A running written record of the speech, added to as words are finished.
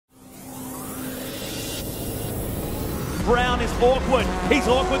Brown is awkward. He's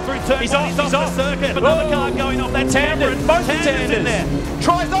awkward through turn He's one. off, He's off the circuit. Another car going off. That's Tandon, both the Tandon's in Tandons. there.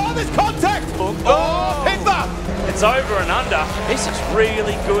 Tries, there's contact! Oh, Pither! It's over and under. This is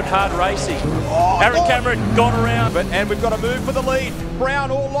really good, hard racing. Oh, Aaron Lord. Cameron got around. And we've got to move for the lead.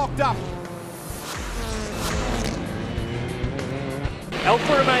 Brown all locked up.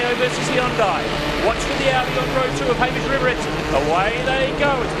 Alfa Romeo versus Hyundai. Watch for the Audi on row 2 of Hamish Riveritz. Away they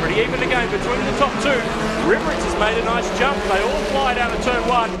go. It's pretty even again between the top two. Riveritz has made a nice jump. They all fly down to turn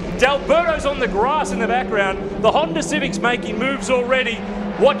 1. D'Alberto's on the grass in the background. The Honda Civic's making moves already.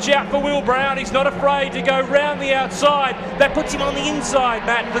 Watch out for Will Brown. He's not afraid to go round the outside. That puts him on the inside,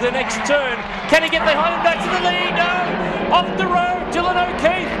 Matt, for the next turn. Can he get the Hyundai to the lead? No! Off the road, Dylan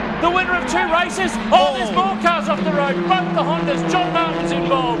O'Keefe, the winner of 2 races. Oh, there's more cars off the road. Both the Hondas. John Martin's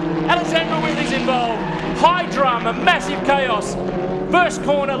involved. Alexandra Withy's involved. High drama, massive chaos. First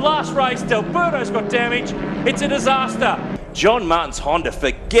corner, last race. D'Alberto's got damage. It's a disaster. John Martin's Honda,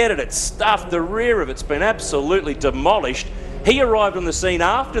 forget it. It's stuffed. The rear of it's been absolutely demolished. He arrived on the scene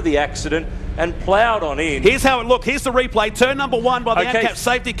after the accident and ploughed on in. Here's how it looked. Here's the replay. Turn number 1 by the ANCAP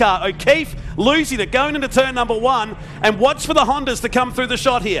safety car. O'Keefe losing it, going into turn number 1. And watch for the Hondas to come through the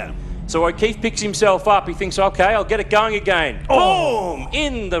shot here. So O'Keefe picks himself up. He thinks, okay, I'll get it going again. Oh. Boom!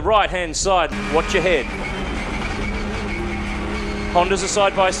 In the right-hand side. Watch your head. Hondas are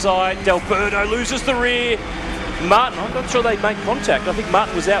side by side. D'Alberto loses the rear. Martin, I'm not sure they make contact. I think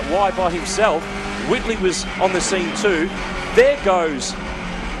Martin was out wide by himself. Whitley was on the scene too. There goes.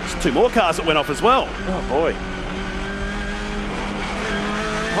 There's 2 more cars that went off as well. Oh boy.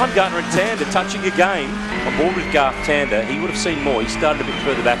 Heimgartner and Tander touching again. On board with Garth Tander, he would have seen more. He started a bit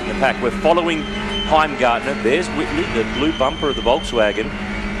further back in the pack. We're following Heimgartner. There's Whitley, the blue bumper of the Volkswagen.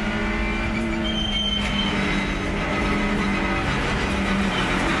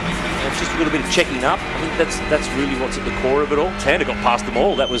 It's just a little bit of checking up. I think that's really what's at the core of it all. Tander got past them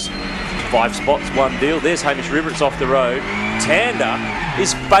all. That was 5 spots, 1 deal. There's Hamish Riveritz off the road. Tander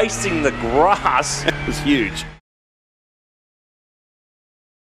is facing the grass. It was huge.